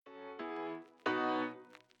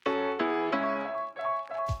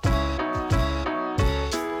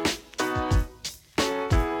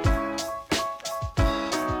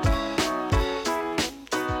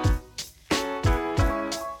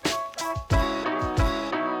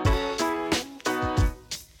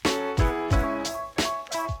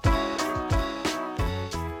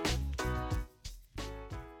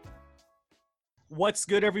What's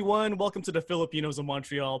good, everyone? Welcome to the Filipinos of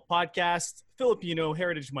Montreal podcast, Filipino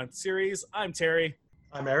Heritage Month series. I'm Terry.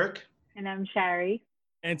 I'm Eric. And I'm Shari.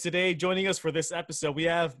 And today, joining us for this episode, we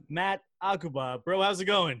have Matt Aguba. Bro, how's it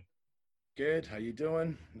going? Good. How you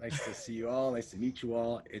doing? Nice to see you all. Nice to meet you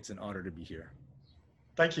all. It's an honor to be here.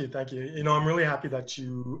 Thank you. You know, I'm really happy that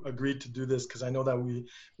you agreed to do this because I know that we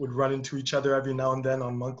would run into each other every now and then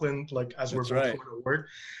on Monkland, like as we're both going to work.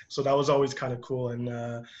 So that was always kind of cool.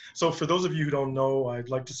 And so for those of you who don't know, I'd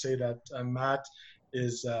like to say that Matt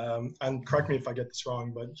is, and correct me if I get this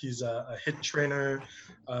wrong, but he's a HIIT trainer.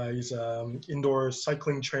 He's an indoor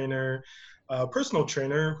cycling trainer, personal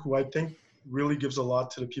trainer who I think really gives a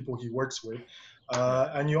lot to the people he works with.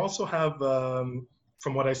 And you also have,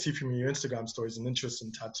 from what I see from your Instagram stories, an interest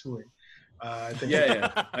in tattooing. I think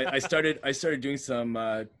I started doing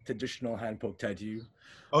some traditional hand poke tattoo.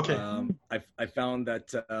 Okay. I found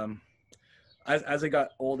that as I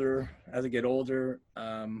get older,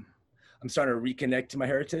 I'm starting to reconnect to my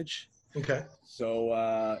heritage. Okay.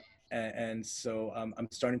 So so I'm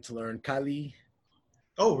starting to learn Kali.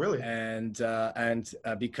 Oh, really? And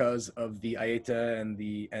because of the Aeta and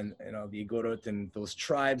the Igorot and those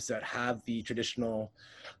tribes that have the traditional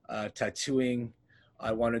tattooing,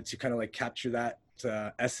 I wanted to kind of like capture that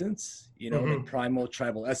essence, the primal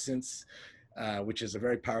tribal essence, which is a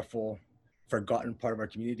very powerful, forgotten part of our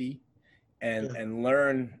community, and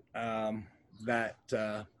learn that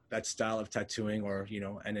style of tattooing, or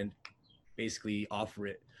and then basically offer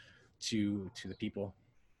it to the people.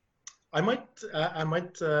 I might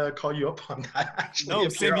call you up on that, actually. No,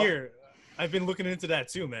 same here. I've been looking into that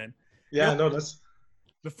too, man. Yeah, no, that's...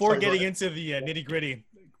 Before getting into the nitty-gritty,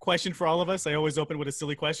 question for all of us, I always open with a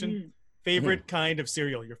silly question. Favorite kind of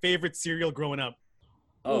cereal? Your favorite cereal growing up?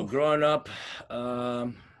 Oh, growing up,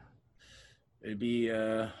 it'd be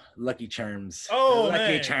Lucky Charms. Oh,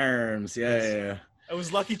 Lucky man. Charms. Yeah. It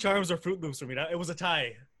was Lucky Charms or Fruit Loops for me. It was a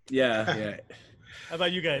tie. Yeah. How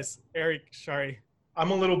about you guys? Eric, Shari?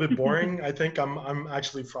 I'm a little bit boring. I think I'm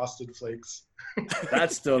actually Frosted Flakes.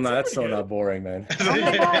 That's still not boring, man. Oh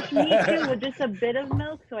my gosh, me too, with just a bit of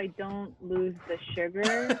milk so I don't lose the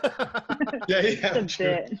sugar. Yeah, just a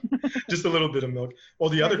bit. Just a little bit of milk. Well,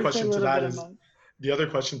 the other question to that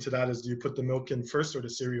is, do you put the milk in first or the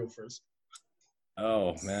cereal first?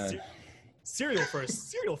 Oh man. Cereal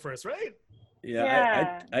first, right?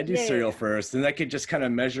 Yeah. I do cereal first, and I could just kind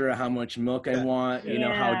of measure how much milk I want,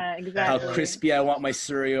 how crispy I want my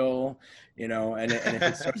cereal, and if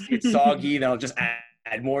it starts to get soggy, then I'll just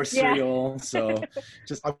add more cereal. So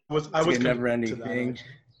just I was a never-ending thing.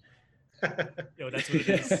 Yo, that's what it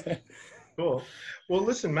is. Cool. Well,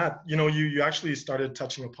 listen, Matt, you actually started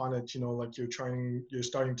touching upon it, like you're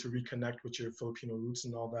starting to reconnect with your Filipino roots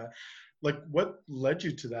and all that. Like, what led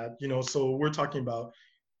you to that? So we're talking about,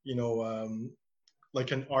 like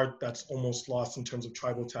an art that's almost lost in terms of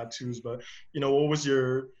tribal tattoos, but what was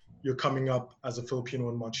your coming up as a Filipino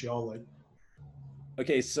in Montreal like?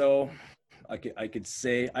 Okay, so I could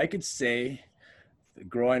say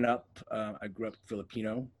growing up, I grew up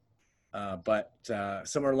Filipino, but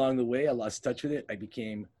somewhere along the way I lost touch with it. I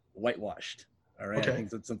became whitewashed. All right. Okay. I think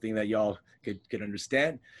that's something that y'all could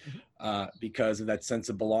understand because of that sense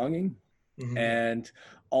of belonging. And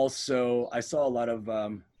also I saw a lot of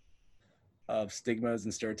stigmas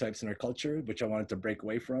and stereotypes in our culture, which I wanted to break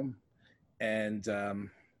away from. And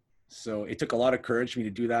so it took a lot of courage for me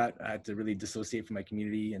to do that. I had to really dissociate from my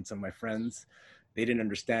community and some of my friends. They didn't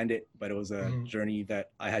understand it, but it was a journey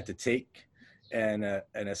that I had to take, and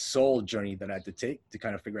a soul journey that I had to take to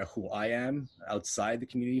kind of figure out who I am outside the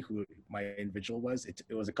community, who my individual was. It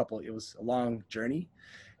was a long journey.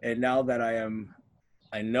 And now that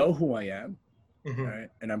I know who I am, right,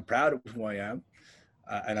 and I'm proud of who I am,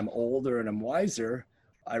 and I'm older and I'm wiser,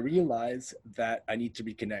 I realize that I need to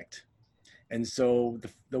reconnect. And so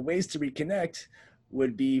the ways to reconnect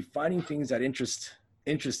would be finding things that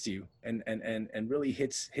interest you and really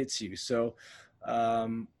hits you. So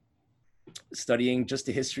studying just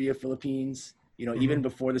the history of Philippines, even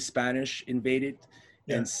before the Spanish invaded,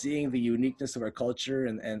 and seeing the uniqueness of our culture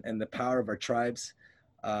and the power of our tribes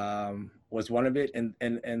was one of it.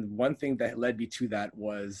 And one thing that led me to that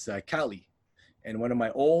was Cali. And one of my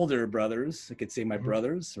older brothers, I could say my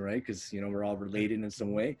brothers, right? Because, we're all related in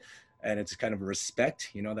some way. And it's kind of a respect,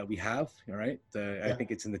 that we have, all right? I think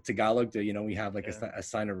it's in the Tagalog, we have like a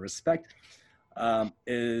sign of respect,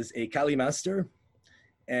 is a Kali master.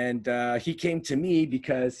 And he came to me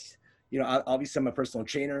because, obviously I'm a personal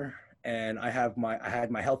trainer, and I had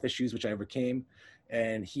my health issues, which I overcame.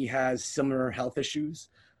 And he has similar health issues.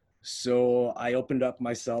 So I opened up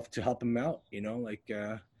myself to help him out,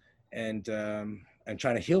 and and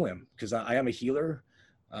trying to heal him, because I am a healer.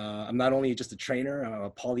 I'm not only just a trainer, I'm a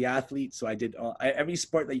polyathlete. So I did every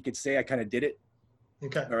sport that you could say, I kind of did it.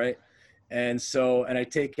 Okay. All right. And so, and I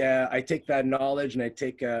take that knowledge, and I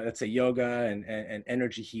take, let's say, yoga and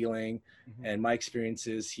energy healing, and my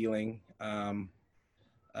experiences healing, and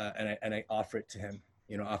I offer it to him,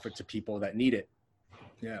 offer it to people that need it.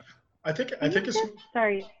 Yeah. I think it's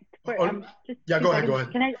sorry. Just yeah, go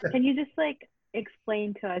ahead. Can you just like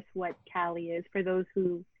explain to us what Kali is for those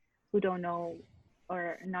who don't know or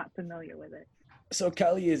are not familiar with it? So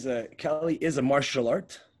Kali is a martial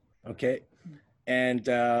art, okay, and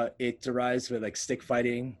it derives with like stick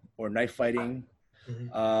fighting or knife fighting.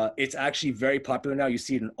 It's actually very popular now. You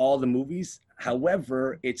see it in all the movies.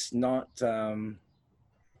 However, it's not.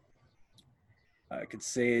 I could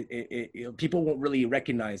say people won't really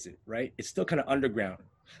recognize it, right? It's still kind of underground.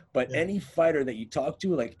 But any fighter that you talk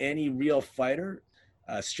to, like any real fighter,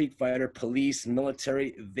 street fighter, police,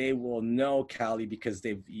 military, they will know Kali because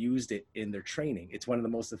they've used it in their training. It's one of the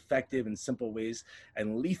most effective and simple ways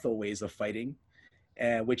and lethal ways of fighting,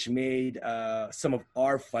 which made some of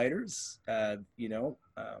our fighters,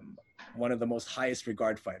 one of the most highest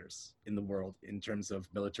regard fighters in the world in terms of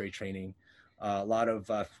military training. A lot of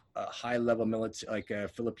high-level military, like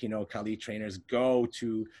Filipino Kali trainers, go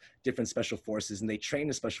to different special forces, and they train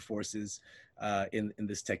the special forces in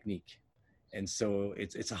this technique. And so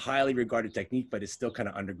it's a highly regarded technique, but it's still kind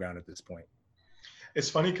of underground at this point.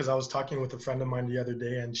 It's funny because I was talking with a friend of mine the other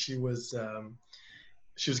day, and she was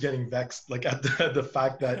getting vexed, like at the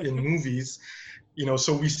fact that in movies,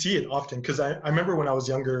 so we see it often, because I remember when I was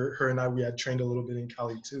younger, her and we had trained a little bit in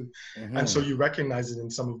Kali too. And so you recognize it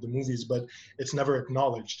in some of the movies, but it's never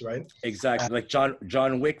acknowledged, right? Exactly. Like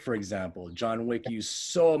John Wick, for example. John Wick used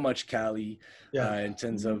so much Kali in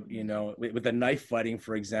terms of, with the knife fighting,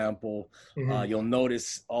 for example, you'll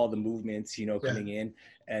notice all the movements, coming in.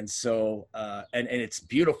 And so, and it's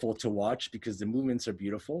beautiful to watch because the movements are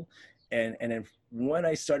beautiful. And then when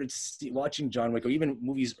I started watching John Wick, or even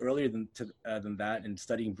movies earlier than that, and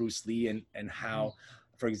studying Bruce Lee and how,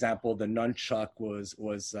 for example, the nunchuck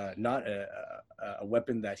was not a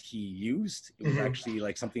weapon that he used. It was actually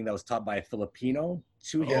like something that was taught by a Filipino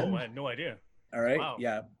to him. Oh, I had no idea. All right. Wow.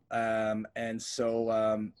 Yeah. And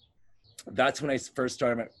so that's when I first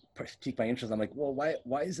started piqued my interest. I'm like, well,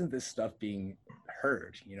 why isn't this stuff being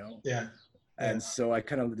heard? Yeah. And so I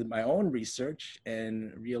kind of did my own research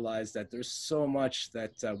and realized that there's so much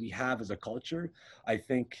that we have as a culture. I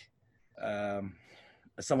think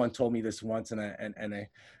someone told me this once, and I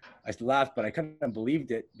laughed, but I kind of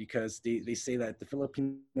believed it, because they say that the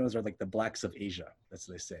Filipinos are like the blacks of Asia. That's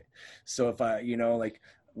what they say. So if like,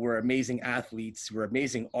 we're amazing athletes, we're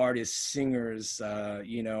amazing artists, singers,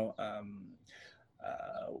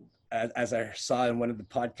 as I saw in one of the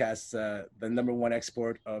podcasts, the number one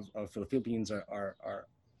export of the Philippines are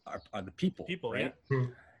the people. People, right? Yeah.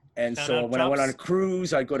 And so when I went on a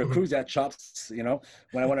cruise, I'd go to cruise at Chops,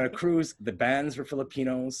 when I went on a cruise, the bands were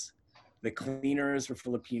Filipinos, the cleaners were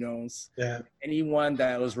Filipinos. Yeah. Anyone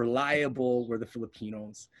that was reliable were the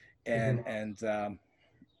Filipinos. And so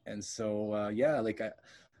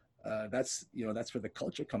that's where the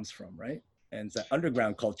culture comes from, right? And it's that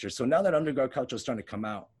underground culture. So now that underground culture is starting to come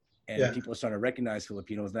out, and people are starting to recognize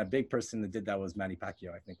Filipinos. And that big person that did that was Manny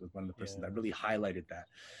Pacquiao, I think, was one of the persons that really highlighted that.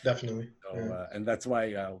 Definitely. So, and that's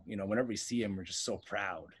why, whenever we see him, we're just so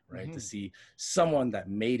proud, right? To see someone that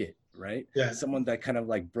made it, right? Yeah. Someone that kind of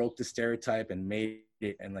like broke the stereotype and made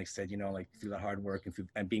it, and like said, like through the hard work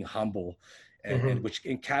and being humble, and which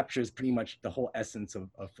captures pretty much the whole essence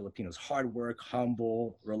of Filipinos: hard work,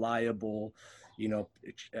 humble, reliable,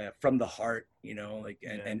 from the heart,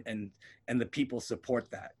 and the people support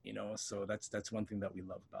that, so that's one thing that we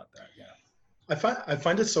love about that. I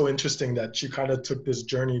find it so interesting that you kind of took this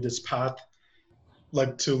journey, this path,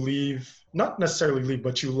 like to leave, not necessarily leave,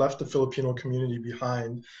 but you left the Filipino community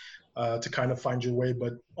behind to kind of find your way,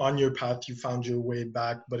 but on your path you found your way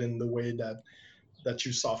back, but in the way that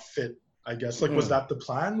you saw fit, I guess. Like, was that the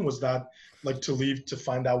plan? Was that like to leave to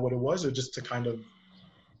find out what it was, or just to kind of...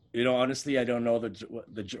 Honestly, I don't know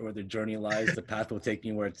where the journey lies. The path will take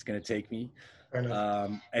me where it's going to take me.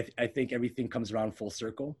 I think everything comes around full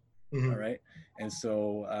circle. All right. And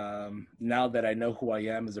so now that I know who I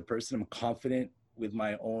am as a person, I'm confident with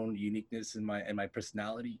my own uniqueness and my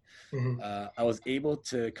personality. I was able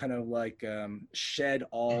to kind of like shed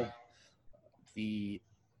all the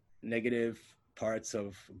negative parts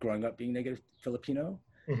of growing up being negative Filipino,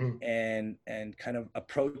 and kind of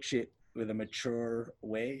approach it with a mature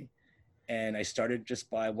way. And I started just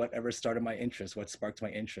by whatever started my interest, what sparked my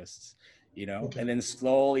interests. you know, Okay. and then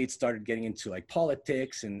slowly it started getting into like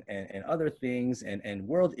politics and other things and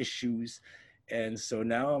world issues. And so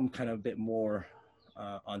now I'm kind of a bit more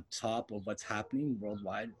on top of what's happening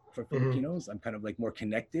worldwide for Filipinos. I'm kind of like more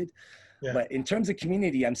connected. Yeah. But in terms of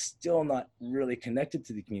community, I'm still not really connected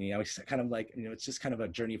to the community. I was kind of like, you know, it's just kind of a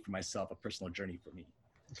journey for myself, a personal journey for me.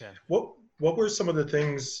 Okay. What were some of the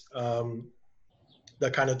things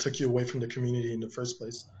that kind of took you away from the community in the first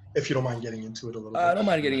place? If you don't mind getting into it a little bit. I don't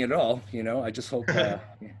mind getting it at all. You know, I just hope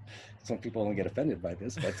some people don't get offended by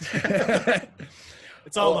this, but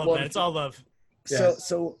it's all love, man. It's all love.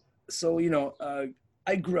 So you know,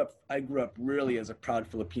 I grew up really as a proud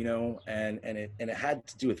Filipino, and it had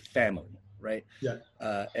to do with family, right? Yeah.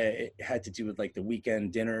 It had to do with like the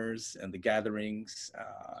weekend dinners and the gatherings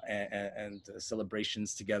and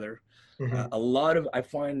celebrations together. A lot of, I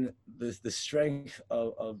find the strength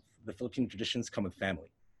of the Filipino traditions come with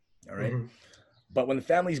family. All right. But when the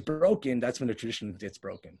family's broken, that's when the tradition gets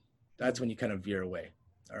broken. That's when you kind of veer away.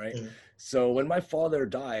 All right. So when my father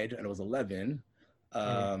died and I was 11,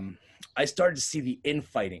 I started to see the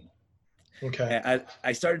infighting. Okay. And I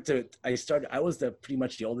was pretty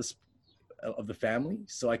much the oldest of the family.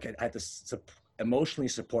 So I had to emotionally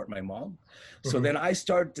support my mom. So then I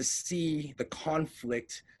started to see the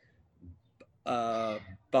conflict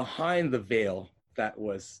behind the veil that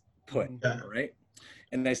was put, right?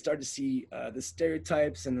 And I started to see the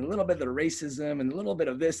stereotypes and a little bit of the racism and a little bit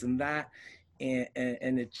of this and that, and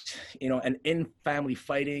it, you know, and in family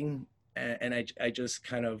fighting, and I just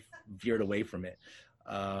kind of veered away from it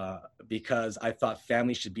because I thought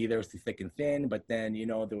family should be there through thick and thin, but then, you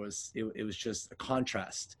know, it was just a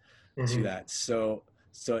contrast to that. So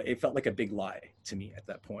it felt like a big lie to me at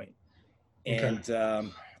that point.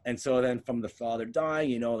 And so then from the father dying,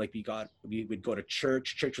 you know, like we would go to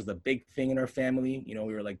church. Church was a big thing in our family. You know,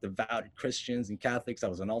 we were like devout Christians and Catholics. I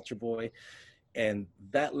was an altar boy. And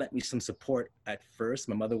that lent me some support at first.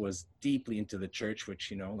 My mother was deeply into the church, which,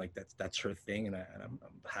 you know, like that's her thing. And I'm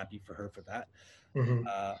happy for her for that.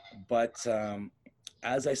 But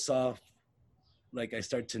as I saw, like I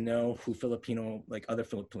started to know who Filipino, like other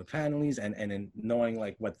Filipino families and in knowing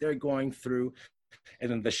like what they're going through,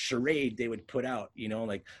 and then the charade they would put out, you know,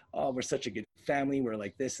 like, oh, we're such a good family, we're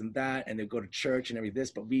like this and that, and they go to church and everything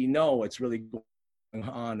this, but we know what's really going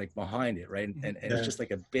on like behind it, right? And it's just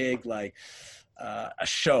like a big like a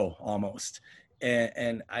show almost,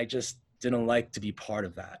 and I just didn't like to be part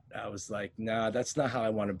of that. I was like, nah, that's not how I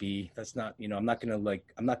want to be. That's not, you know, I'm not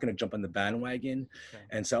gonna jump on the bandwagon.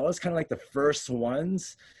 And so I was kind of like the first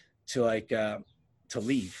ones to like to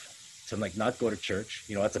leave, to like not go to church.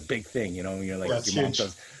 You know, that's a big thing, you know, you're like, that's your mom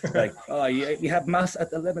says like, oh, you have mass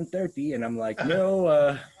at 11:30, and I'm like,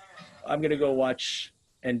 no, I'm gonna go watch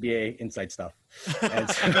NBA Inside Stuff. And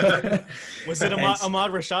so, was it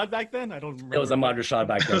Ahmad Rashad back then? I don't remember. It was Ahmad Rashad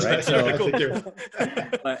back then, right?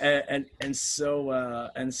 So,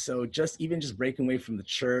 and so just breaking away from the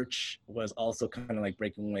church was also kind of like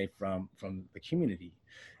breaking away from the community.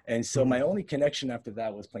 And so my only connection after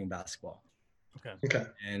that was playing basketball. Okay.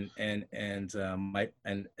 And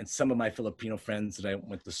some of my Filipino friends that I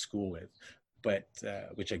went to school with, but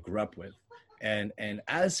which I grew up with. And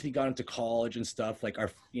as we got into college and stuff, like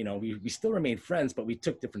we still remained friends, but we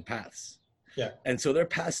took different paths. Yeah. And so their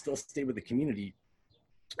paths still stayed with the community.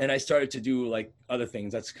 And I started to do like other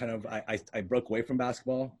things. That's kind of, I broke away from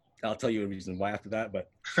basketball. I'll tell you a reason why after that,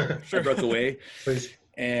 but I broke away. Please.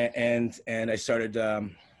 And I started,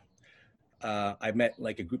 I met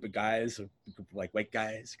like a group of guys, a group of like white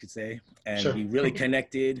guys, you could say. And we really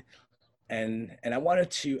connected. And I wanted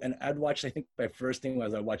to, and I'd watch, I think my first thing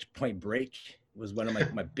was I watched Point Break. It was one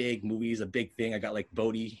of my big movies, a big thing. I got like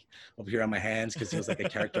Bodhi over here on my hands because he was like a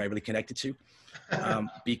character I really connected to.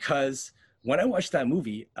 Because when I watched that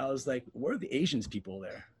movie, I was like, where are the Asians people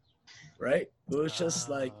there? Right? It was just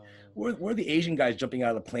like, where are the Asian guys jumping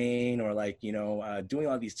out of the plane or like, you know, doing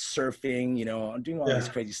all these surfing, you know, doing all this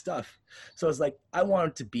crazy stuff. So I was like, I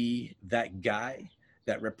wanted to be that guy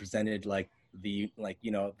that represented like,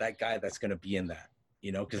 that guy that's going to be in that,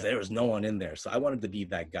 you know, because there was no one in there. So I wanted to be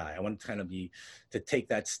that guy. I wanted to kind of to take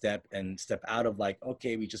that step out of like,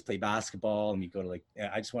 okay, we just play basketball and we go to like,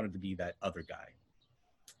 I just wanted to be that other guy.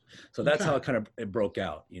 So that's how it broke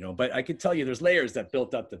out, you know, but I could tell you there's layers that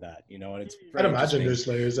built up to that, you know, and it's I'd imagine there's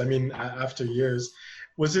layers. I mean, after years,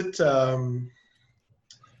 was it, what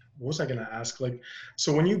was I going to ask? Like,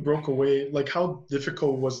 so when you broke away, like how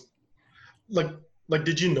difficult was like,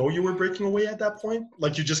 did you know you were breaking away at that point?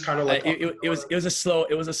 Like you just kind of like it was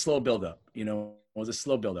a slow buildup, you know. It was a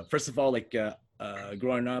slow buildup. First of all, like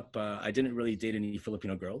growing up, I didn't really date any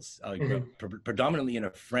Filipino girls. I grew up predominantly in a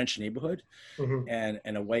French neighborhood and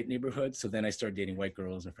a white neighborhood. So then I started dating white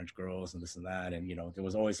girls and French girls and this and that. And, you know, there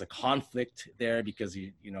was always a conflict there because,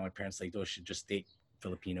 you know, my parents like, oh, should just date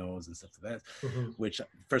Filipinos and stuff like that, which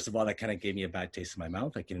first of all, that kind of gave me a bad taste in my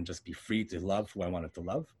mouth. I couldn't just be free to love who I wanted to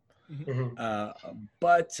love.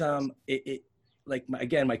 But like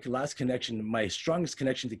my last connection, my strongest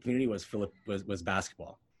connection to the community was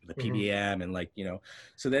basketball, the PBM, and like, you know,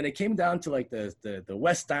 so then it came down to like the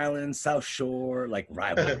West Island, South Shore, like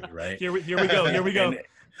rivalry, right? Here we go.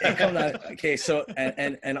 And come down, okay, so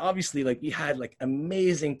and obviously like we had like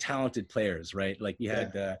amazing talented players, right? Like we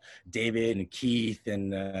had David and Keith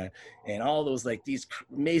and all those like these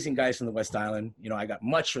amazing guys from the West Island. You know, I got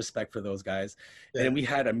much respect for those guys. And we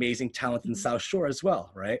had amazing talent in South Shore as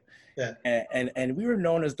well, right? And we were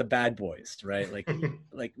known as the bad boys, right? Like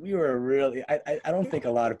like we were really, I don't think a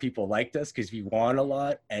lot of people liked us because we won a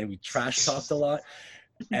lot and we trash talked a lot.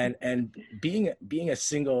 And being a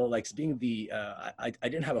single, like being the I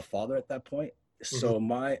didn't have a father at that point, so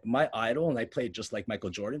my idol, and I played just like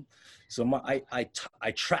Michael Jordan, so I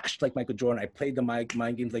trashed like Michael Jordan. I played the mind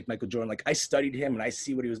games like Michael Jordan. Like I studied him and I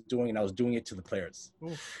see what he was doing and I was doing it to the players.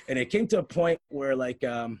 And it came to a point where like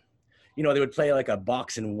you know, they would play like a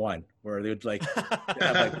box and one, where they would like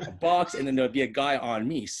have like a box and then there would be a guy on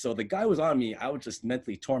me. So the guy was on me, I would just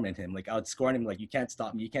mentally torment him. Like I would score on him, like, you can't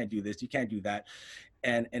stop me, you can't do this, you can't do that.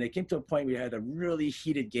 And it came to a point where we had a really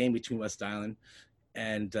heated game between West Island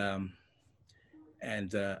and Bo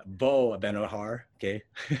Abenohar, okay?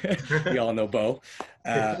 We all know Bo.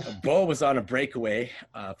 Bo was on a breakaway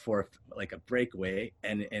for like a breakaway,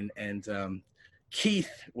 and Keith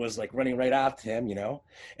was like running right after him, you know?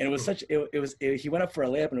 And it was such, he went up for a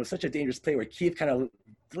layup and it was such a dangerous play where Keith kind of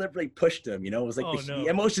deliberately pushed him, you know? It was like the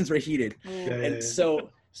emotions were heated. So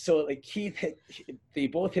like they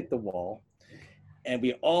both hit the wall. And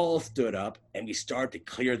we all stood up and we started to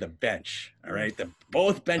clear the bench. All right,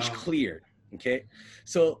 both bench cleared. Okay,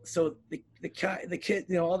 so the kid,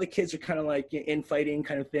 you know, all the kids are kind of like infighting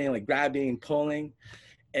kind of thing, like grabbing and pulling.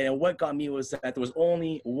 And what got me was that there was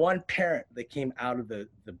only one parent that came out of the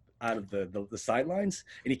sidelines,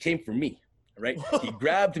 and he came for me. Right, he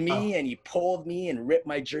grabbed me and he pulled me and ripped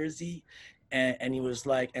my jersey. And he was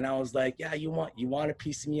like, and I was like, yeah, you want a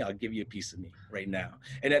piece of me? I'll give you a piece of me right now.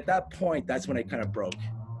 And at that point, that's when I kind of broke,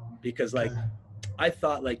 because like, I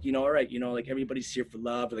thought like, you know, all right, you know, like everybody's here for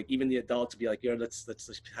love, or like even the adults would be like, you know, let's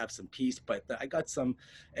have some peace. But I got some,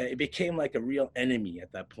 it became like a real enemy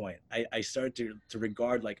at that point. I started to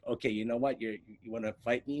regard like, okay, you know what, you want to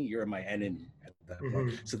fight me? You're my enemy at that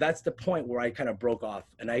point. So that's the point where I kind of broke off,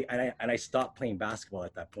 and I stopped playing basketball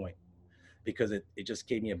at that point, because it just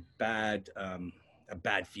gave me a bad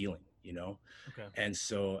feeling, you know? Okay. And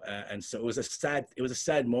so it was a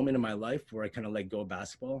sad moment in my life where I kind of let go of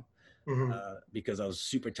basketball, because I was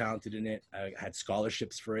super talented in it. I had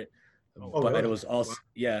scholarships for it, but really? It was also,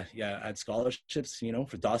 I had scholarships, you know,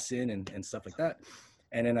 for Dawson and stuff like that.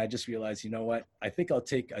 And then I just realized, you know what, I think I'll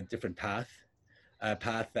take a different path, a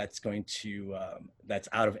path that's going to, that's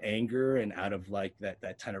out of anger and out of like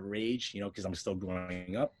that kind of rage, you know, because I'm still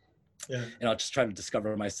growing up. Yeah. And I'll just try to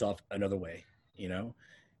discover myself another way, you know?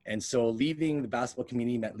 And so leaving the basketball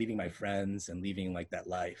community meant leaving my friends and leaving like that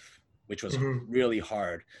life, which was really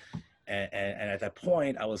hard. And at that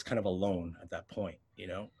point, I was kind of alone at that point, you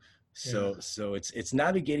know? So it's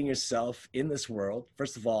navigating yourself in this world.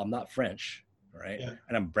 First of all, I'm not French, right? Yeah.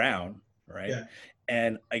 And I'm brown, right? Yeah.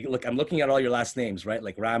 And I'm looking at all your last names, right?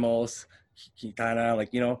 Like Ramos, Quintana,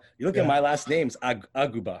 like, you know, you look at my last names,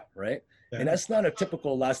 Aguba, right? Yeah. And that's not a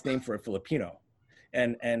typical last name for a Filipino.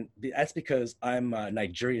 And that's because I'm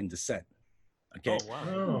Nigerian descent. Okay. Oh,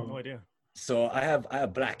 wow. No idea. So I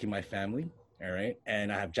have black in my family. All right.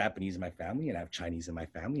 And I have Japanese in my family, and I have Chinese in my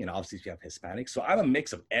family. And obviously we have Hispanic. So I'm a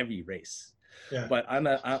mix of every race. Yeah. But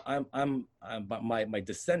my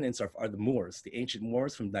descendants are the Moors, the ancient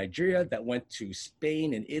Moors from Nigeria that went to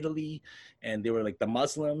Spain and Italy, and they were like the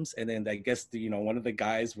Muslims. And then I guess one of the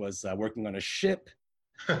guys was working on a ship.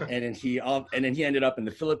 and then he ended up in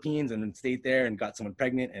the Philippines and then stayed there and got someone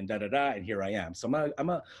pregnant and and here I am. So I'm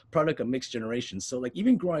a product of mixed generations. So like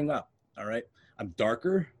even growing up, all right, I'm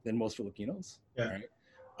darker than most Filipinos. Yeah. All right.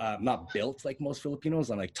 I'm not built like most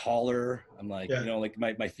Filipinos. I'm like taller. I'm like, like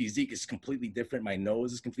my physique is completely different. My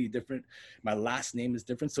nose is completely different. My last name is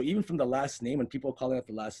different. So even from the last name, when people call out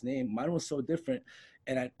the last name, mine was so different.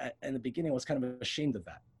 And in the beginning, I was kind of ashamed of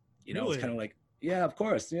that. You know, really? It's kind of like, Yeah, of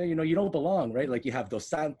course. Yeah, you don't belong, right? Like you have Dos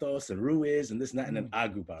Santos and Ruiz and this and that, and then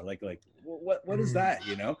Aguba. Like what is that?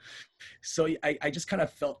 So I just kind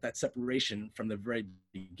of felt that separation from the very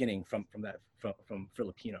beginning from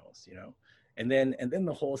Filipinos, and then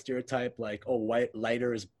the whole stereotype, like, oh,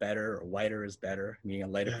 lighter is better, or whiter is better, meaning a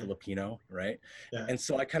lighter Filipino, right? And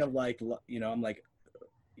so I kind of like, I'm like,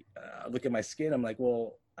 look at my skin, I'm like,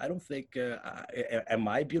 well, I don't think, am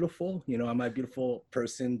I beautiful? Am I a beautiful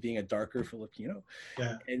person being a darker Filipino?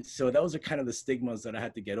 Yeah. And so those are kind of the stigmas that I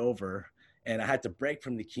had to get over. And I had to break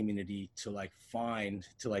from the community to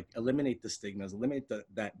eliminate the stigmas, eliminate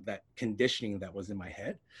that conditioning that was in my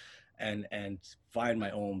head, and find my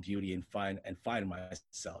own beauty and find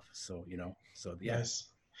myself. So, yeah. Nice.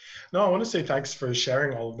 No, I want to say thanks for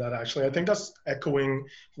sharing all of that. Actually, I think that's echoing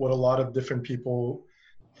what a lot of different people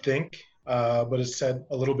think, but it's said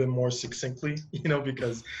a little bit more succinctly,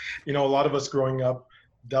 because, a lot of us growing up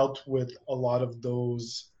dealt with a lot of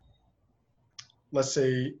those, let's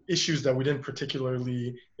say, issues that we didn't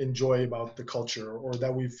particularly enjoy about the culture, or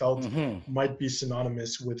that we felt might be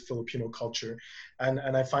synonymous with Filipino culture. And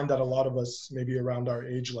I find that a lot of us, maybe around our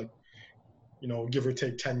age, like, give or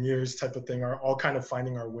take 10 years type of thing, are all kind of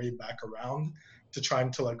finding our way back around to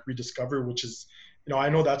trying to like rediscover, which is, I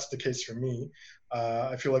know that's the case for me.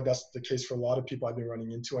 I feel like that's the case for a lot of people I've been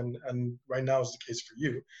running into, and right now is the case for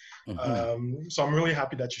you. So I'm really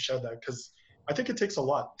happy that you shared that, because I think it takes a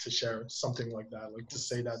lot to share something like that, like to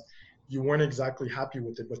say that you weren't exactly happy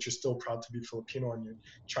with it, but you're still proud to be Filipino, and you're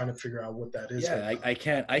trying to figure out what that is. Yeah, right.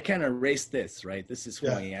 I can't erase this, right? This is who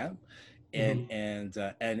I am.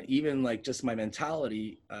 And even like just my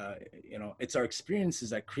mentality, it's our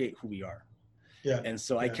experiences that create who we are. Yeah. And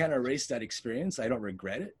so I can't erase that experience. I don't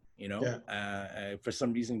regret it. For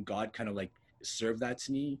some reason, God kind of like served that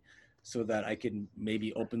to me, so that I could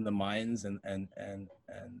maybe open the minds and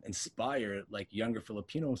inspire like younger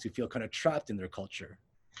Filipinos who feel kind of trapped in their culture.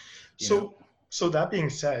 So that being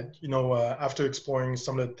said, after exploring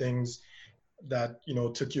some of the things that,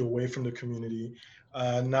 took you away from the community,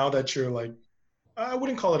 now that you're like, I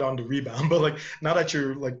wouldn't call it on the rebound, but like now that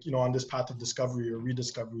you're like, on this path of discovery or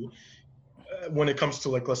rediscovery, when it comes to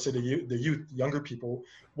like, let's say the youth, younger people,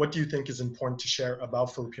 what do you think is important to share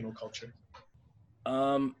about Filipino culture?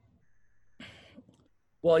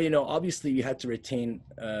 Well, obviously you had to retain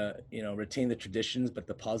the traditions, but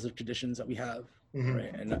the positive traditions that we have,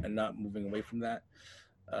 right? And not moving away from that.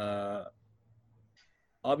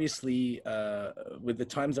 Obviously, with the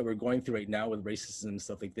times that we're going through right now with racism and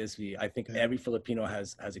stuff like this, I think every Filipino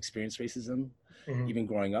has experienced racism, even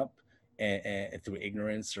growing up, and through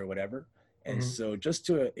ignorance or whatever. And so just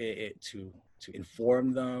to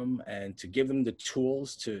inform them and to give them the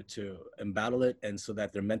tools to embattle it, and so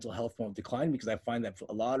that their mental health won't decline, because I find that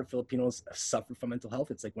a lot of Filipinos suffer from mental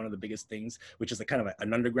health. It's like one of the biggest things, which is like kind of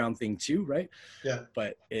an underground thing too, right? Yeah.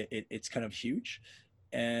 But it's kind of huge.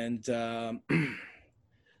 And God,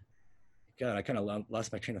 I kind of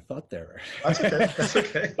lost my train of thought there. That's okay. That's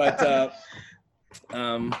okay. But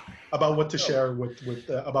about what to share with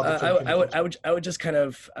about the I would just kind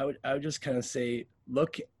of say,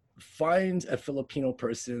 look, find a Filipino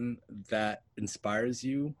person that inspires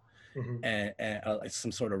you, and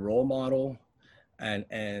some sort of role model,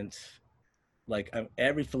 and like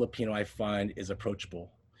every Filipino I find is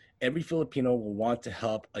approachable. Every Filipino will want to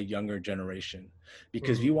help a younger generation,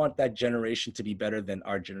 because we want that generation to be better than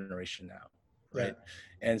our generation now, right?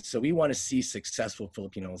 Yeah. And so we want to see successful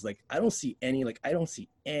Filipinos. Like I don't see any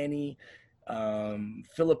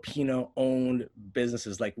Filipino-owned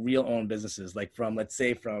businesses, like real-owned businesses, like from, let's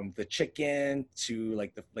say, from the chicken to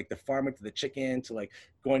like the farmer to the chicken to like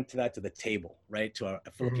going to the table, right? To a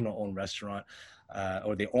Filipino-owned restaurant.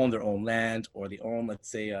 Or they own their own land, or they own, let's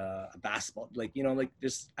say, a basketball, like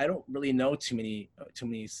there's, I don't really know too many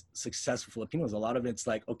successful Filipinos. A lot of it's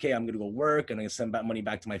like, okay, I'm gonna go work and I'm gonna send back money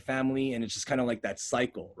back to my family, and it's just kind of like that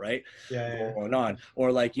cycle, right? Going on.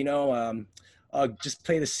 Or like, just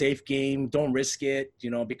play the safe game, don't risk it,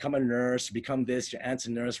 become a nurse, become this, your aunt's a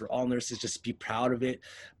nurse, we're all nurses, just be proud of it,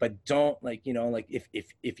 but don't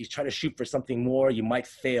if you try to shoot for something more, you might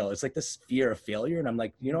fail. It's like this fear of failure, and I'm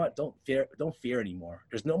like, you know what, don't fear anymore.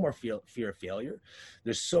 There's no more fear of failure.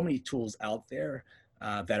 There's so many tools out there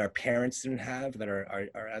that our parents didn't have, that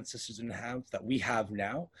our ancestors didn't have, that we have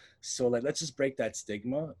now. So like, let's just break that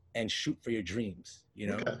stigma and shoot for your dreams,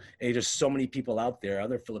 Okay. And there's so many people out there,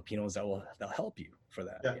 other Filipinos, that'll help you for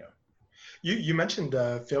that. Yeah. You mentioned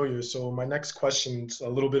failure. So my next question's a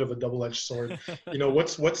little bit of a double-edged sword.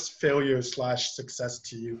 What's failure / success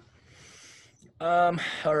to you? All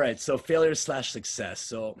right. So failure / success.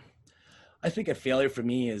 So I think a failure for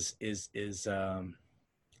me is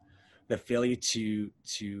the the failure to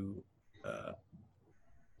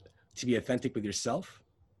be authentic with yourself.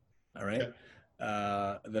 All right.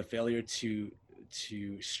 The failure to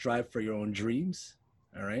strive for your own dreams.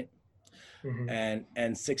 All right.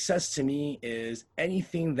 And success to me is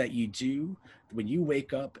anything that you do when you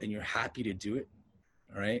wake up and you're happy to do it.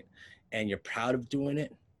 All right. And you're proud of doing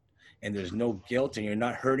it, and there's no guilt, and you're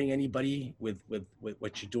not hurting anybody with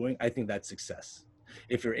what you're doing. I think that's success.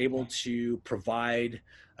 If you're able to provide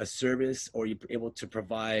a service, or you're able to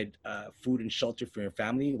provide food and shelter for your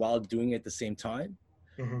family while doing it at the same time,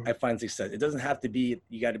 I find success. It doesn't have to be,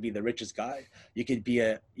 you got to be the richest guy. You could be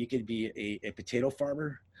a potato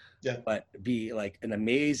farmer, but be like an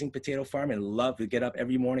amazing potato farmer and love to get up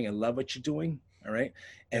every morning and love what you're doing. All right.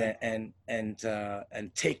 And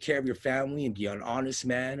take care of your family and be an honest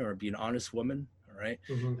man or be an honest woman. All right.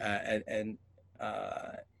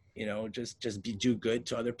 You know, just do good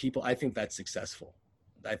to other people. I think that's successful.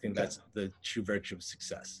 I think that's the true virtue of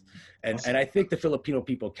success. And I think the Filipino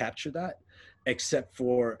people capture that, except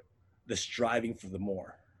for the striving for the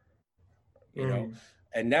more, you know.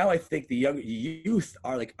 And now I think the young youth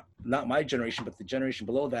are like, not my generation, but the generation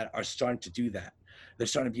below that are starting to do that. They're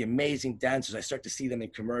starting to be amazing dancers. I start to see them in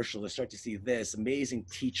commercials. I start to see this amazing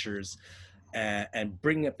teachers, and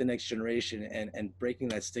bringing up the next generation and breaking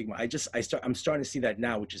that stigma. I'm starting to see that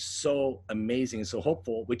now, which is so amazing and so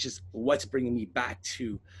hopeful, which is what's bringing me back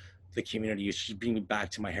to the community. It should bring me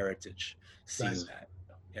back to my heritage. Seeing that.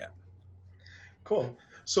 Yeah. Cool.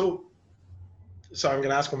 So I'm going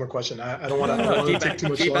to ask one more question. I don't want to take too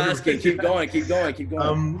much keep longer. Asking, keep going.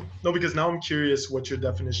 No, because now I'm curious what your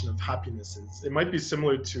definition of happiness is. It might be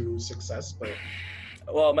similar to success, but.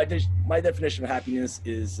 Well, my definition of happiness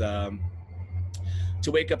is to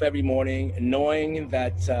wake up every morning knowing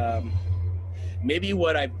that maybe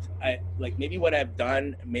what I've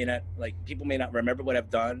done may not, like, people may not remember what I've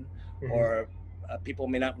done, or people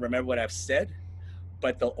may not remember what I've said,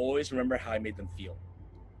 but they'll always remember how I made them feel.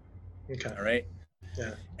 Okay. All right.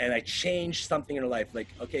 Yeah. And I changed something in her life. Like,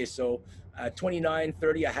 okay, so at 29,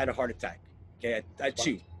 30, I had a heart attack. Okay, at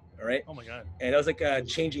 2. All right. Oh my God. And that was like a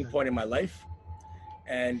changing point in my life.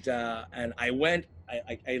 And I went.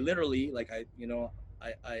 I literally, like, I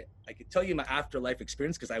could tell you my afterlife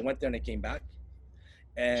experience, because I went there and I came back.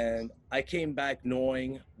 And I came back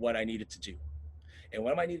knowing what I needed to do. And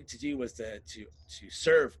what I needed to do was to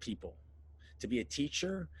serve people, to be a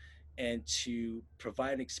teacher, and to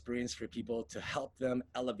provide an experience for people to help them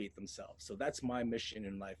elevate themselves. So that's my mission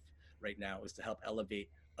in life right now, is to help elevate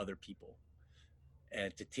other people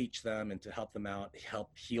and to teach them and to help them out, help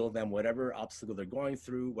heal them, whatever obstacle they're going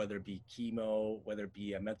through, whether it be chemo, whether it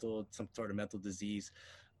be some sort of mental disease.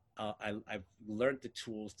 I've learned the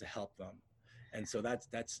tools to help them. And so that's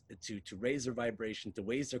to raise their vibration, to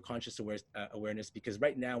raise their conscious awareness, because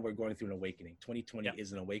right now we're going through an awakening. 2020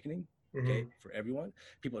 is an awakening, okay, for everyone.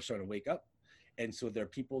 People are starting to wake up. And so there are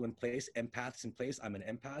people in place, empaths in place. I'm an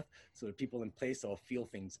empath. So there are people in place that will feel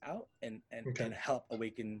things out and help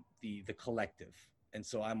awaken the collective. And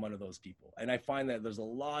so I'm one of those people. And I find that there's a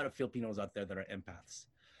lot of Filipinos out there that are empaths.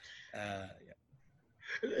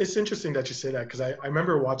 It's interesting that you say that, because I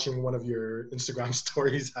remember watching one of your Instagram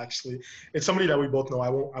stories. Actually, it's somebody that we both know. I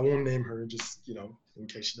won't name her, just, you know, in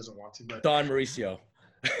case she doesn't want to. But Don Mauricio.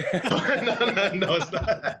 no, it's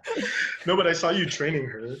not. No, but I saw you training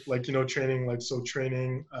her, like, you know, training.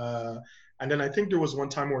 And then I think there was one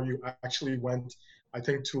time where you actually went, I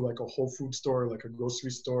think, to like a Whole Food store, like a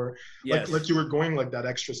grocery store. Yes. Like you were going like that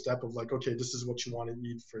extra step of like, okay, this is what you want to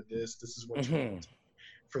eat for this. This is what you want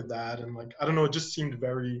for that. And like, I don't know, it just seemed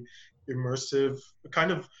very immersive,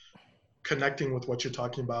 kind of connecting with what you're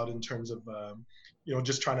talking about in terms of, you know,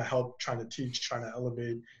 just trying to help, trying to teach, trying to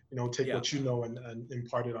elevate, you know, take what you know and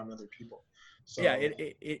impart it on other people. So, yeah,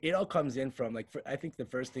 it all comes in from, like, I think the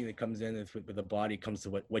first thing that comes in is with the body comes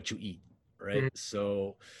to what you eat, right?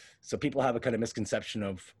 So people have a kind of misconception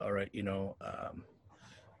of, all right, you know,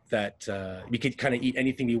 that we could kind of eat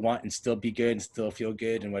anything we want and still be good and still feel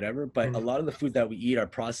good and whatever. But a lot of the food that we eat are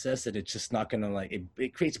processed, and it's just not going to, like,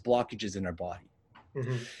 it creates blockages in our body.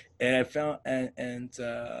 And I found, and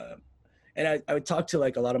I would talk to,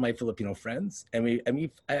 like, a lot of my Filipino friends, and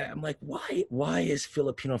I'm like, why is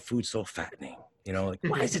Filipino food so fattening? You know, like,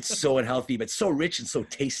 why is it so unhealthy, but so rich and so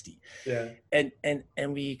tasty? Yeah.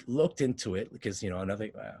 And we looked into it because, you know,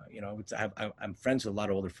 I'm friends with a lot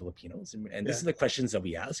of older Filipinos, and this is the questions that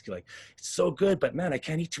we ask. Like, it's so good, but man, I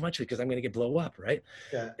can't eat too much because I'm going to blow up, right?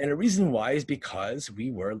 Yeah. And the reason why is because we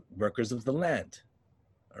were workers of the land.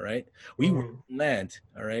 All right. We worked land.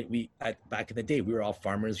 All right. Back in the day, we were all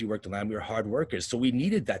farmers. We worked the land. We were hard workers. So we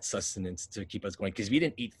needed that sustenance to keep us going, because we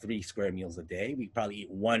didn't eat 3 square meals a day. We probably eat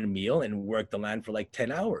 1 meal and work the land for like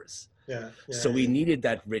 10 hours. So we needed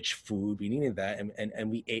that rich food. We needed that. And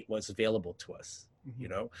we ate what's available to us, you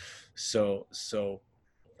know? So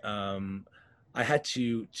I had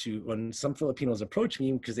to when some Filipinos approached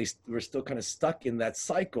me, because they were still kind of stuck in that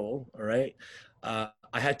cycle, all right,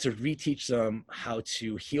 I had to reteach them how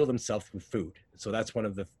to heal themselves through food. So that's one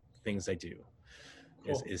of the things I do,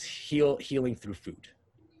 is healing through food.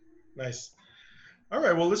 Nice. All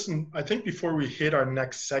right, well, listen, I think before we hit our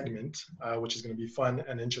next segment, which is going to be fun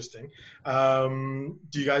and interesting,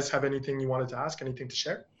 do you guys have anything you wanted to ask, anything to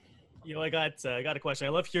share? You know, I got a question. I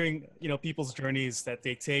love hearing, you know, people's journeys that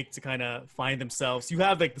they take to kind of find themselves. You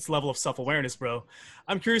have like this level of self-awareness, bro.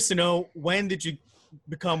 I'm curious to know, when did you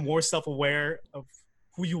become more self-aware of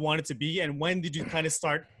who you wanted to be, and when did you kind of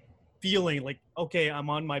start feeling like, okay, I'm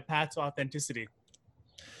on my path to authenticity?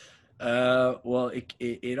 Well,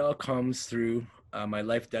 it all comes through my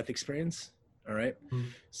life-death experience. All right.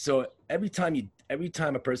 So every time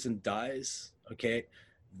a person dies, okay,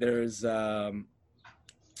 there's I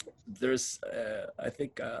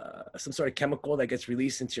think some sort of chemical that gets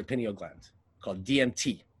released into your pineal gland called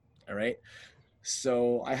DMT. All right.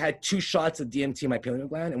 So I had 2 shots of DMT in my pineal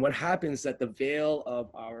gland, and what happens is that the veil of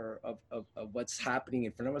what's happening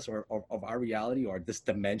in front of us, or of our reality, or this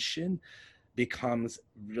dimension, becomes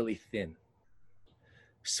really thin.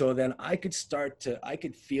 So then I could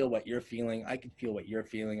feel what you're feeling. I could feel what you're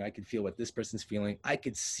feeling. I could feel what this person's feeling. I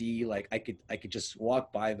could see, like, I could just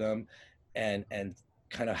walk by them and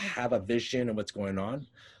kind of have a vision of what's going on.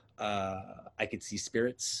 I could see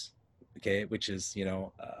spirits, okay, which is, you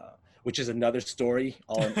know, which is another story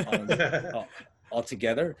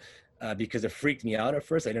altogether, because it freaked me out at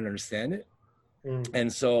first. I didn't understand it.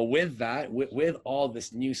 And so with that, with all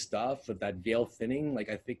this new stuff, with that veil thinning, like,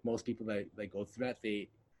 I think most people that go through that, they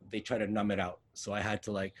try to numb it out. So I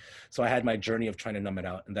had my journey of trying to numb it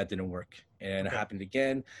out, and that didn't work. And it happened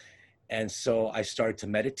again. And so I started to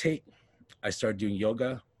meditate. I started doing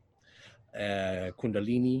yoga,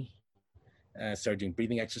 Kundalini. I started doing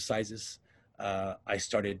breathing exercises. I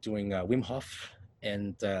started doing Wim Hof,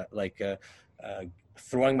 and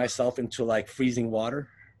throwing myself into like freezing water,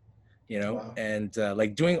 you know, wow. And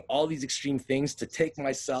like doing all these extreme things to take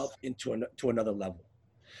myself into to another level.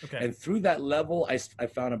 Okay. And through that level, I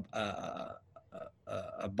found a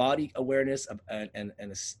body awareness and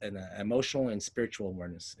an emotional and spiritual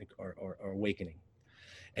awareness, or awakening.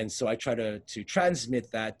 And so I try to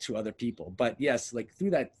transmit that to other people. But yes, like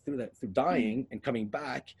through dying and coming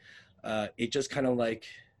back, it just kind of like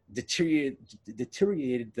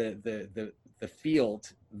deteriorated the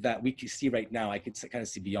field that we can see right now. I could kind of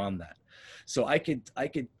see beyond that. So I could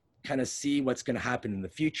kind of see what's going to happen in the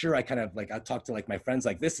future. I talk to like my friends,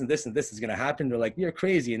 like this and this and this is going to happen. They're like, you're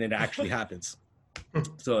crazy. And it actually happens.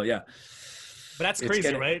 So yeah. But that's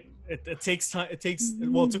crazy, right? It takes time. It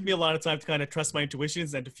took me a lot of time to kind of trust my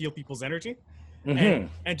intuitions and to feel people's energy. Mm-hmm.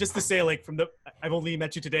 And just to say, like, I've only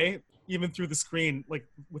met you today, even through the screen, like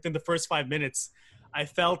within the first 5 minutes, I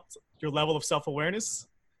felt your level of self-awareness,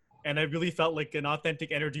 and I really felt like an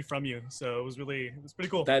authentic energy from you. So it was pretty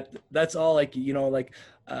cool. That's all, like, you know, like,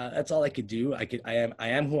 that's all I could do. I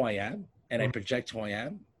am who I am, and I project who I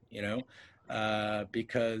am, you know,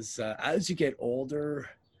 because as you get older,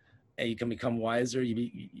 and you can become wiser,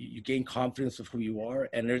 you gain confidence with who you are,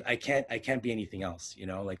 and I can't be anything else, you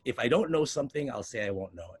know. Like, if I don't know something, I'll say I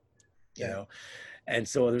won't know it, you know. And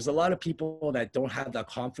so there's a lot of people that don't have that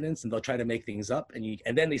confidence, and they'll try to make things up, and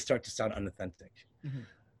then they start to sound unauthentic. Mm-hmm.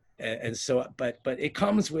 And so, but it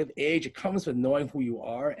comes with age. It comes with knowing who you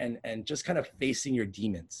are, and just kind of facing your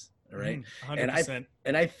demons, right? 100%.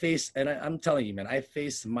 I'm telling you, man, I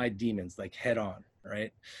face my demons like head on,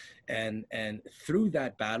 right? And through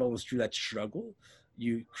that battle, through that struggle,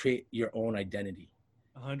 you create your own identity.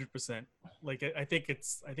 100%. Like, I think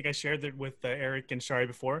I shared that with Eric and Shari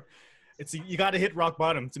before. You got to hit rock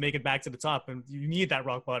bottom to make it back to the top, and you need that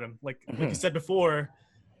rock bottom. Like you said before,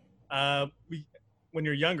 when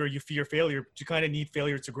you're younger, you fear failure, but you kind of need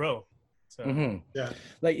failure to grow. So yeah,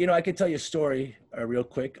 like, you know, I could tell you a story real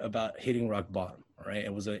quick about hitting rock bottom. Right,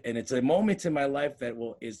 it's a moment in my life that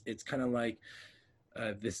it's kind of like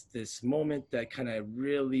this moment that kind of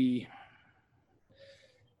really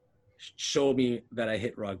showed me that I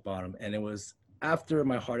hit rock bottom. And it was after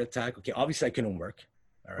my heart attack. Okay, obviously I couldn't work,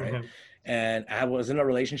 all right, and I was in a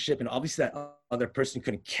relationship, and obviously that other person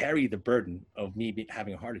couldn't carry the burden of me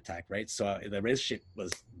having a heart attack, right? So the relationship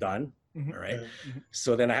was done, All right.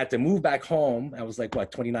 So then I had to move back home. I was like,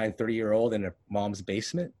 what, 29, 30-year-old in a mom's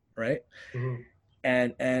basement. Right.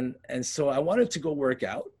 And so I wanted to go work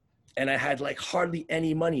out, and I had like hardly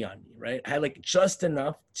any money on me. Right. I had like just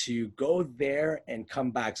enough to go there and come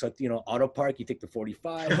back. So, you know, auto park, you take the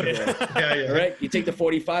 45. Right. You take the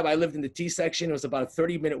 45. I lived in the T section. It was about a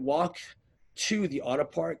 30-minute walk to the auto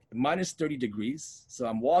park, minus 30 degrees. So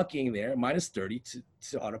I'm walking there, minus 30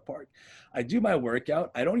 to auto park. I do my workout.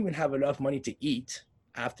 I don't even have enough money to eat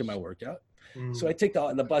after my workout. So I take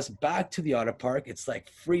the bus back to the auto park. It's like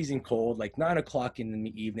freezing cold, like 9 o'clock in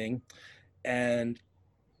the evening. And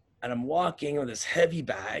I'm walking with this heavy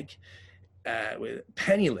bag, with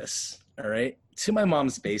penniless, all right, to my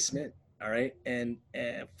mom's basement, all right, and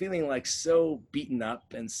feeling like so beaten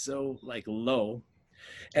up and so like low.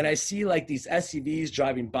 And I see like these SUVs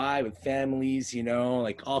driving by with families, you know,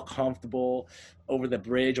 like all comfortable over the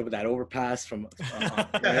bridge, over that overpass from,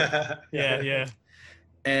 right? Yeah.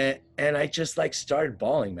 And I just like started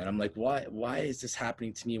bawling, man. I'm like, why is this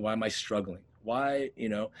happening to me? Why am I struggling? Why, you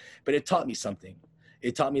know? But it taught me something.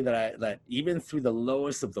 It taught me that even through the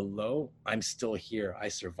lowest of the low, I'm still here. I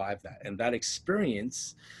survived that. And that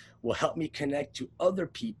experience will help me connect to other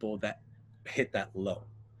people that hit that low.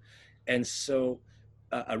 And so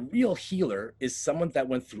a real healer is someone that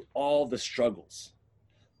went through all the struggles.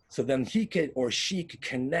 So then he could or she could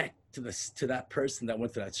connect to that person that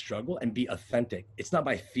went through that struggle and be authentic. It's not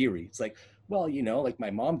by theory. It's like, well, you know, like my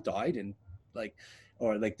mom died, and like,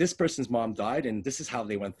 or like this person's mom died and this is how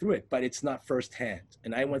they went through it, but it's not firsthand.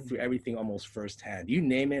 And I went through everything almost firsthand. You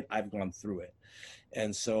name it, I've gone through it.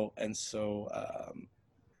 And so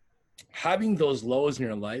having those lows in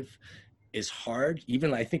your life is hard.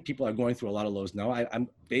 Even I think people are going through a lot of lows now. I'm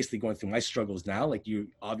basically going through my struggles now. Like you,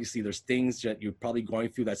 obviously there's things that you're probably going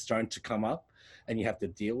through that's starting to come up and you have to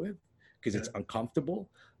deal with because it's uncomfortable.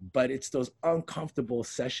 But it's those uncomfortable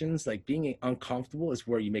sessions, like being uncomfortable is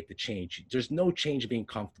where you make the change. There's no change being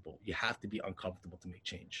comfortable. You have to be uncomfortable to make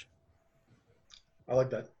change. I like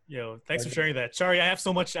that. Yo, thanks for sharing that. Sorry, I have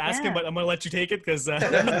so much to ask him, but I'm gonna let you take it because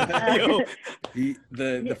the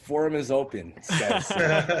forum is open.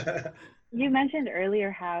 So. You mentioned earlier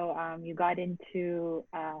how you got into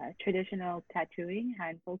traditional tattooing,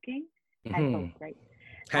 hand poking, right?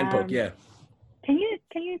 Hand poke, yeah. Can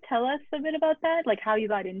you tell us a bit about that? Like how you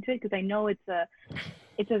got into it? Because I know it's a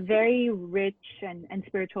very rich and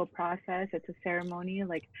spiritual process. It's a ceremony.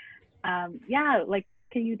 Like, like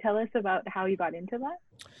can you tell us about how you got into that?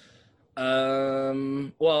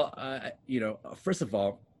 Well, you know, first of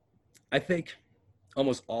all, I think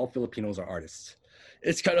almost all Filipinos are artists.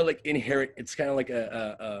 It's kind of like inherent. It's kind of like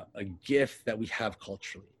a gift that we have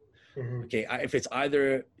culturally. Okay, if it's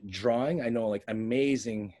either drawing, I know like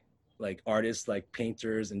amazing like artists, like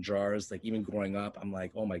painters and drawers, like even growing up, I'm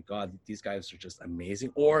like, oh my God, these guys are just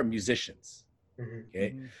amazing. Or musicians,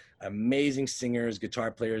 okay? Amazing singers, guitar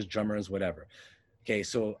players, drummers, whatever. Okay,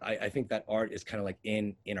 so I think that art is kind of like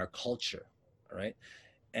in our culture, all right?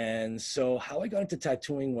 And so how I got into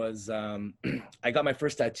tattooing was, I got my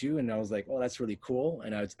first tattoo and I was like, oh, that's really cool.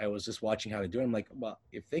 And I was just watching how to do it. I'm like, well,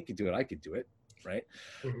 if they could do it, I could do it, right?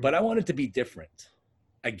 But I wanted to be different.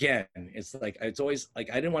 Again, it's like, it's always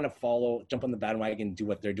like, I didn't want to jump on the bandwagon and do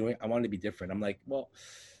what they're doing. I wanted to be different. I'm like, well,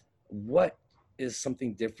 what is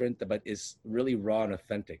something different but is really raw and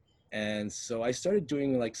authentic? And so I started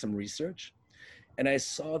doing like some research and I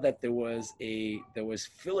saw that there was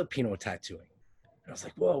Filipino tattooing. And I was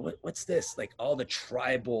like, whoa, what's this? Like all the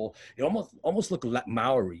tribal, it almost looked like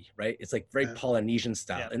Maori, right? It's like very Polynesian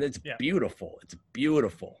style. And it's beautiful. It's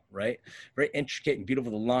beautiful, right? Very intricate and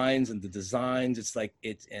beautiful, the lines and the designs. It's like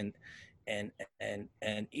and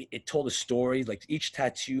it told a story. Like each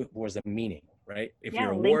tattoo was a meaning, right? If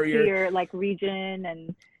you're a warrior, to your like region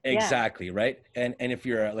and exactly, right? And if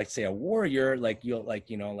you're like say a warrior, like you'll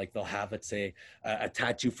like, you know, like they'll have, let's say a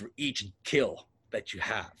tattoo for each kill that you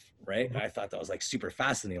have, right? And I thought that was like super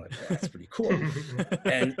fascinating. Like, well, that's pretty cool.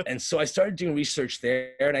 and so I started doing research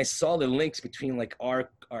there, and I saw the links between like our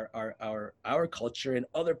culture and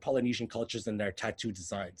other Polynesian cultures and their tattoo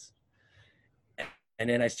designs. And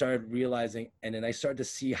then I started realizing, and then I started to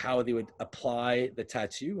see how they would apply the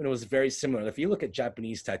tattoo, and it was very similar. If you look at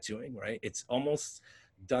Japanese tattooing, right, it's almost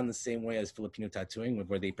done the same way as Filipino tattooing,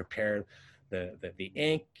 where they prepare the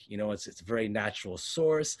ink, you know, it's a very natural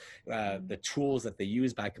source. The tools that they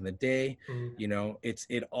used back in the day, you know,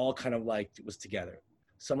 it all kind of like it was together.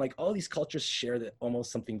 So I'm like, all these cultures share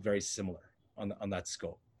almost something very similar on that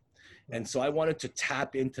scope. And so I wanted to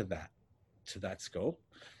tap into that scope.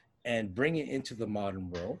 and bring it into the modern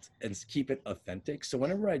world and keep it authentic. So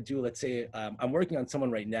whenever I do, let's say I'm working on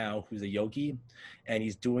someone right now who's a yogi and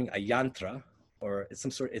he's doing a yantra, or it's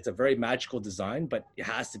it's a very magical design, but it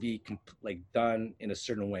has to be like done in a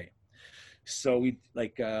certain way. So we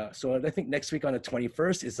so I think next week on the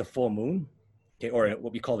 21st is the full moon, okay, or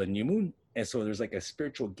what we call the new moon. And so there's like a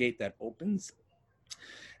spiritual gate that opens.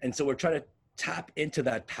 And so we're trying to tap into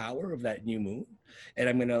that power of that new moon. And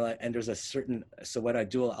I'm gonna, and there's a certain, so what I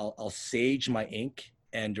do, I'll sage my ink,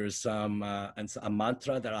 and there's some a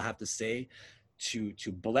mantra that I'll have to say to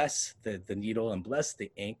bless the needle and bless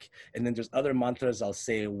the ink. And then there's other mantras I'll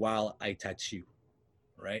say while I tattoo,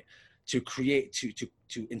 right? To create,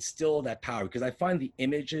 to instill that power, because I find the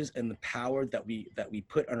images and the power that we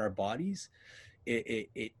put on our bodies,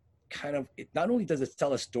 it kind of, it not only does it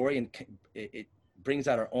tell a story and it brings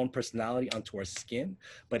out our own personality onto our skin,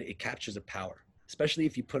 but it captures a power, especially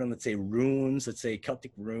if you put on, let's say, runes, let's say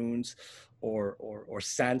Celtic runes, or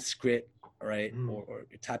Sanskrit, right? Or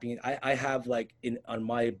tapping in. I have like on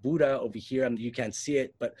my Buddha over here, you can't see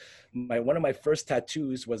it, but one of my first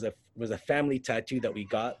tattoos was a family tattoo that we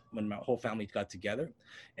got when my whole family got together,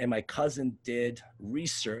 and my cousin did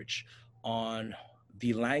research on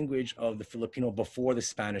the language of the Filipino before the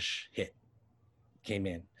Spanish came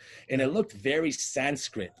in, and it looked very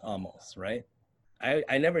Sanskrit almost, right?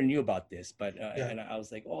 I never knew about this, but and I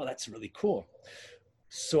was like, oh, that's really cool.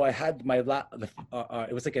 So I had my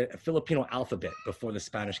it was like a Filipino alphabet before the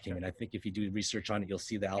Spanish came in. I think if you do research on it, you'll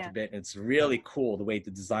see the alphabet, and it's really cool the way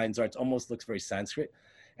the designs are. It almost looks very Sanskrit,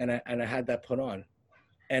 and I had that put on,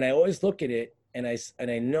 and I always look at it, and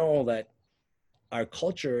I know that our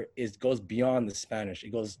culture goes beyond the Spanish.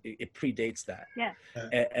 It predates that. Yeah.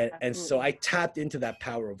 And so I tapped into that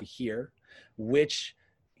power over here, which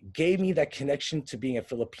gave me that connection to being a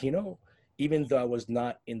Filipino, even though I was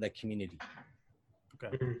not in that community.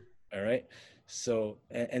 Okay. All right. So,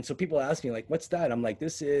 and so people ask me like, what's that? I'm like,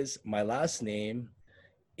 this is my last name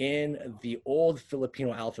in the old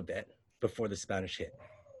Filipino alphabet before the Spanish hit.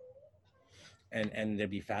 And they'd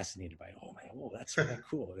be fascinated by, oh my, oh, that's really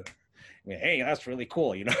cool. I mean, hey, that's really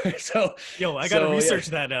cool, you know. So, yo, I gotta research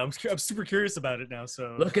that now. I'm super curious about it now.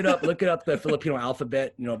 So look it up the Filipino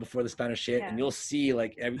alphabet, you know, before the Spanish hit, and you'll see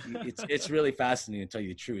like it's really fascinating, to tell you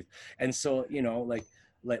the truth. And so, you know, like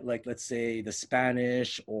let's say the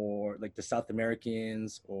Spanish, or like the South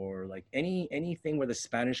Americans, or like anything where the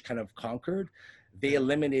Spanish kind of conquered, they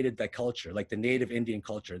eliminated that culture, like the native Indian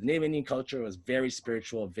culture. The native Indian culture was very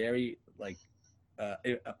spiritual, very like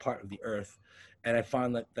a part of the earth. And I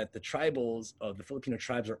found that the tribals of the Filipino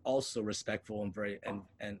tribes are also respectful and very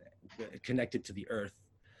and connected to the earth.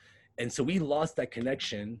 And so we lost that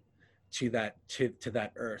connection to that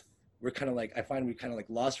earth. We're kind of like, I find we're kind of like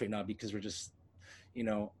lost right now, because we're just, you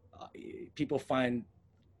know, people find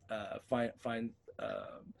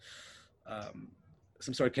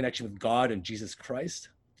some sort of connection with God and Jesus Christ,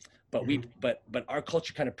 but but our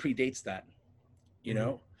culture kind of predates that, you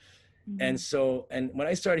know. And so, and when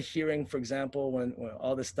I started hearing, for example, when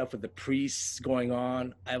all this stuff with the priests going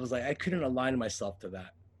on, I was like, I couldn't align myself to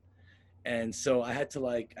that. And so I had to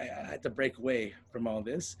I had to break away from all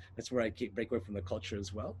this. That's where I break away from the culture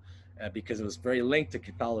as well, because it was very linked to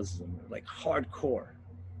Catholicism, like hardcore,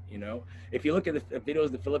 you know. If you look at the videos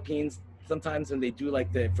of the Philippines, sometimes when they do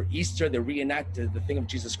like for Easter, they reenact the thing of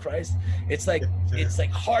Jesus Christ. It's like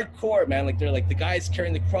hardcore, man. Like they're like the guys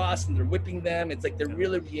carrying the cross and they're whipping them. It's like they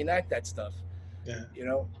really reenact that stuff, you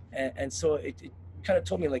know. And so it kind of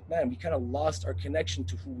told me like, man, we kind of lost our connection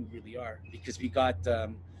to who we really are, because we got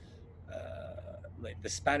like the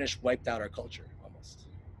Spanish wiped out our culture almost,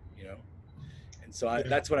 you know. And so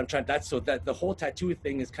that's what I'm trying. So that the whole tattoo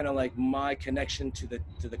thing is kind of like my connection to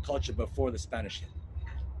the culture before the Spanish hit.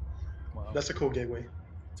 Wow. That's a cool gateway.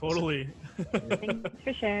 Totally. Thanks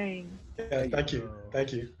for sharing. Yeah, thank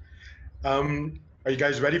you. Are you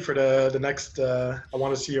guys ready for the next? I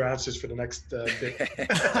want to see your answers for the next bit.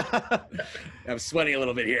 I'm sweating a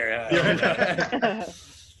little bit here.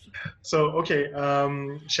 So, okay,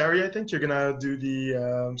 Sherry, I think you're gonna do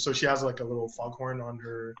the. So she has like a little foghorn on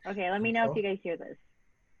her. Okay, let me know if you guys hear this.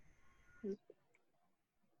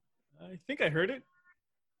 I think I heard it.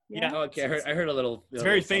 Yeah. Okay, I heard a little. It's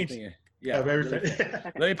very faint. Yeah, very faint.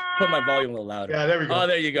 Okay. Let me put my volume a little louder. Yeah, there we go. Oh,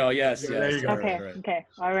 there you go. Yes. There you go. Okay. Right. Okay.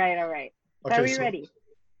 All right. Okay, Are we ready?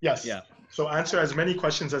 Yes. Yeah. So answer as many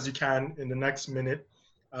questions as you can in the next minute,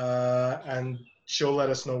 and she'll let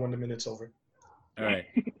us know when the minute's over. All right.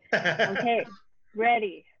 Okay.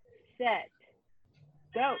 Ready, set,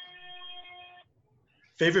 go.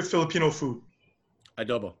 Favorite Filipino food?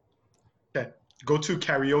 Adobo. Okay. Go-to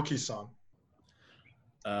karaoke song?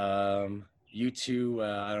 U2,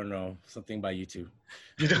 I don't know, something by U2.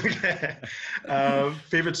 You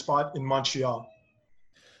favorite spot in Montreal?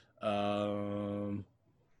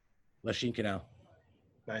 Lachine Canal.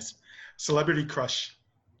 Nice. Celebrity crush?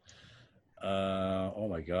 Oh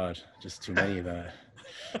my God, just too many of that.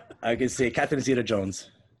 I could say Catherine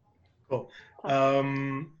Zeta-Jones. Cool.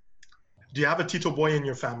 Do you have a Tito boy in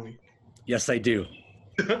your family? Yes, I do.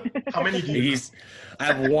 How many do you? I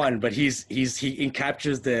have one, but he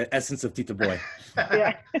encaptures the essence of Tito boy.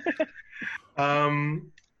 Yeah.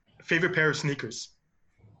 Favorite pair of sneakers?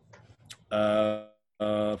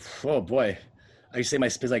 Oh boy, I say my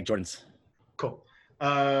Spiz like Jordans. Cool.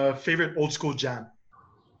 Favorite old school jam?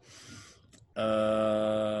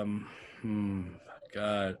 God.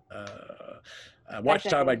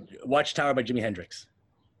 Watchtower by Jimi Hendrix.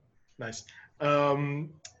 Nice.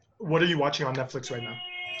 What are you watching on Netflix right now?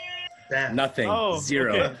 Damn. Nothing. Oh,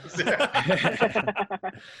 Zero. Okay.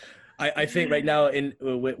 I think right now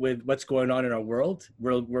with what's going on in our world,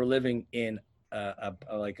 we're living in a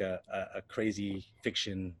crazy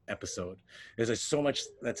fiction episode. There's like so much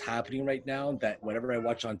that's happening right now that whatever I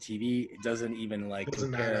watch on TV, it doesn't even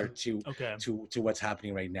compare to what's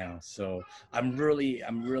happening right now. So I'm really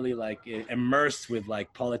like immersed with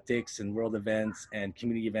like politics and world events and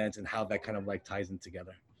community events and how that kind of like ties in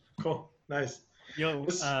together. Cool. Nice. Yo,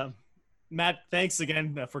 Matt, thanks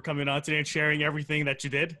again for coming on today and sharing everything that you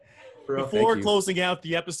did. Before closing out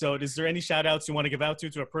the episode, is there any shout outs you want to give out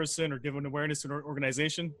to a person or give an awareness to an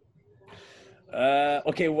organization?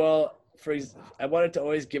 Okay, well, I wanted to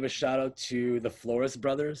always give a shout out to the Flores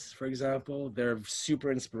brothers, for example. They're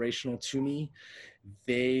super inspirational to me.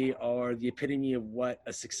 They are the epitome of what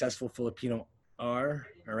a successful Filipino are.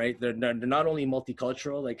 All right. They're not only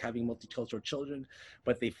multicultural, like having multicultural children,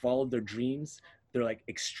 but they followed their dreams. They're like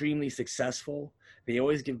extremely successful. They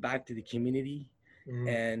always give back to the community.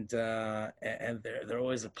 And they're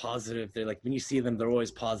always a positive. They're like, when you see them, they're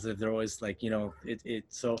always positive. They're always like, I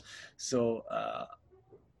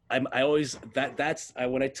always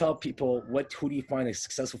when I tell people who do you find a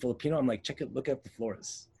successful Filipino, I'm like, look at the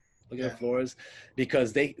Flores, at Flores,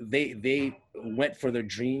 because they went for their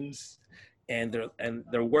dreams, and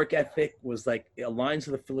their work ethic was like aligns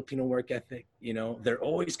with the Filipino work ethic. They're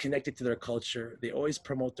always connected to their culture. They always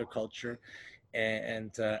promote their culture.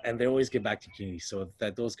 And they always give back to community. So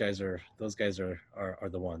that those guys are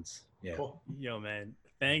the ones. Yeah. Cool. Yo, man,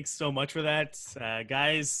 thanks so much for that,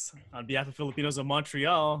 guys. On behalf of Filipinos of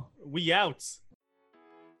Montreal, we out.